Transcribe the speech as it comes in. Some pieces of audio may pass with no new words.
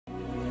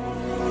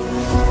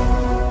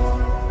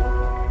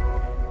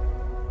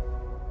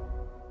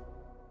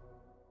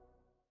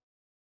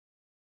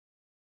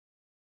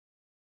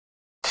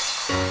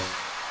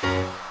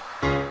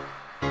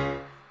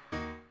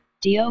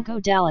Diogo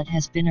Dalot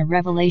has been a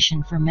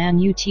revelation for Man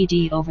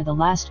Utd over the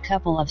last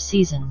couple of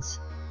seasons.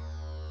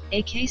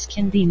 A case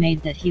can be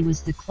made that he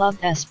was the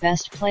club's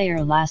best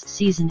player last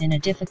season in a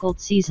difficult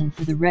season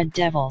for the Red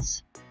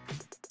Devils.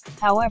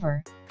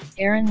 However,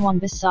 Aaron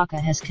Wan-Bissaka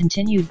has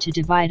continued to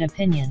divide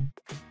opinion.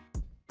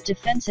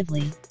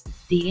 Defensively,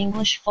 the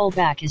English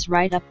fullback is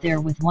right up there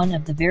with one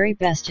of the very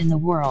best in the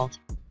world.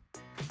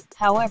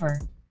 However,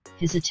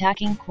 his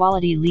attacking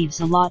quality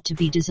leaves a lot to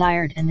be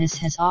desired, and this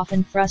has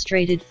often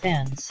frustrated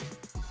fans.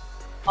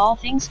 All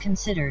things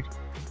considered,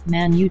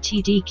 Man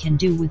Utd can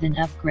do with an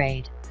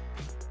upgrade.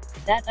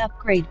 That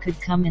upgrade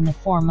could come in the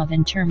form of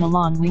Inter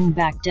Milan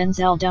wing-back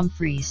Denzel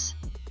Dumfries.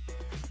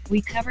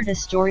 We covered a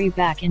story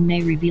back in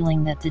May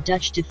revealing that the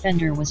Dutch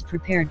defender was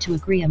prepared to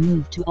agree a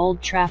move to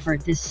Old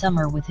Trafford this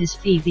summer, with his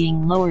fee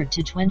being lowered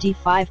to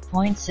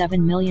 £25.7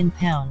 million.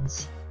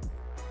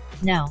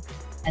 Now,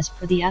 as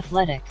per The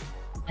Athletic,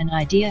 an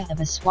idea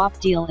of a swap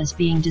deal is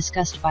being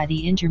discussed by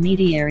the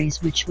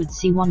intermediaries, which would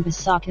see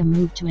Wan-Bissaka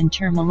move to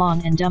Inter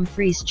Milan and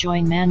Dumfries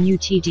join Man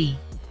Utd.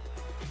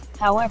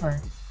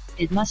 However,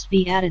 it must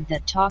be added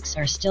that talks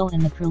are still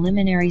in the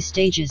preliminary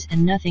stages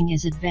and nothing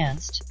is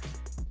advanced.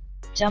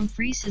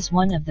 Dumfries is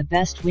one of the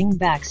best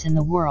wing-backs in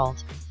the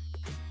world.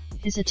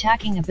 His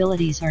attacking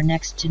abilities are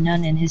next to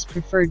none in his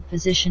preferred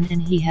position,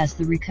 and he has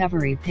the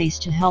recovery pace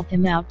to help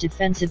him out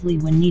defensively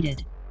when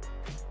needed.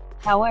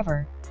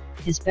 However,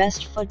 his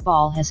best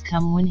football has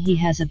come when he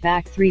has a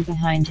back three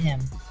behind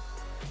him.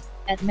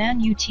 At Man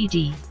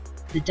Utd,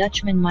 the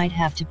Dutchman might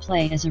have to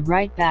play as a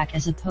right back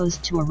as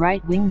opposed to a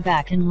right wing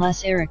back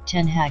unless Erik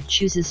ten Hag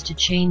chooses to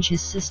change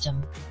his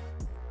system.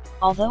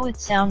 Although it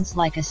sounds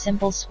like a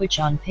simple switch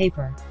on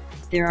paper,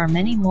 there are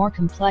many more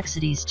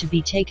complexities to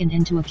be taken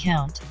into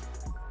account.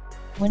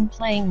 When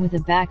playing with a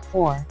back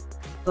four,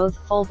 both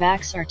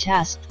full-backs are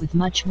tasked with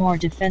much more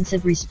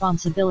defensive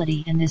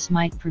responsibility, and this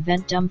might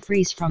prevent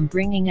Dumfries from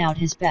bringing out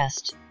his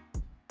best.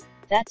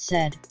 That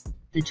said,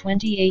 the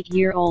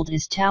 28-year-old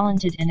is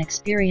talented and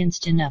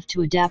experienced enough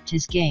to adapt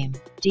his game.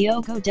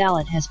 Diogo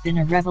Dalot has been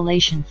a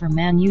revelation for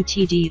Man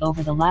Utd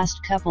over the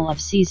last couple of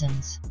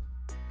seasons.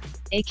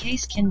 A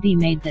case can be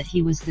made that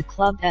he was the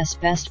club's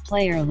best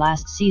player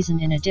last season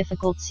in a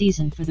difficult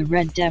season for the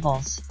Red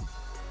Devils.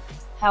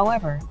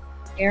 However,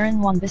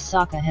 Aaron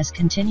Wan-Bissaka has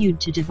continued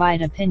to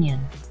divide opinion.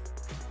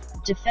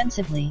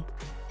 Defensively,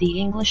 the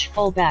English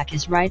fullback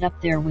is right up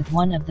there with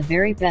one of the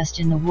very best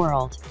in the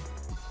world.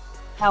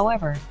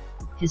 However,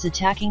 his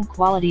attacking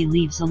quality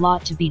leaves a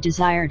lot to be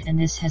desired, and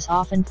this has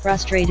often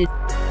frustrated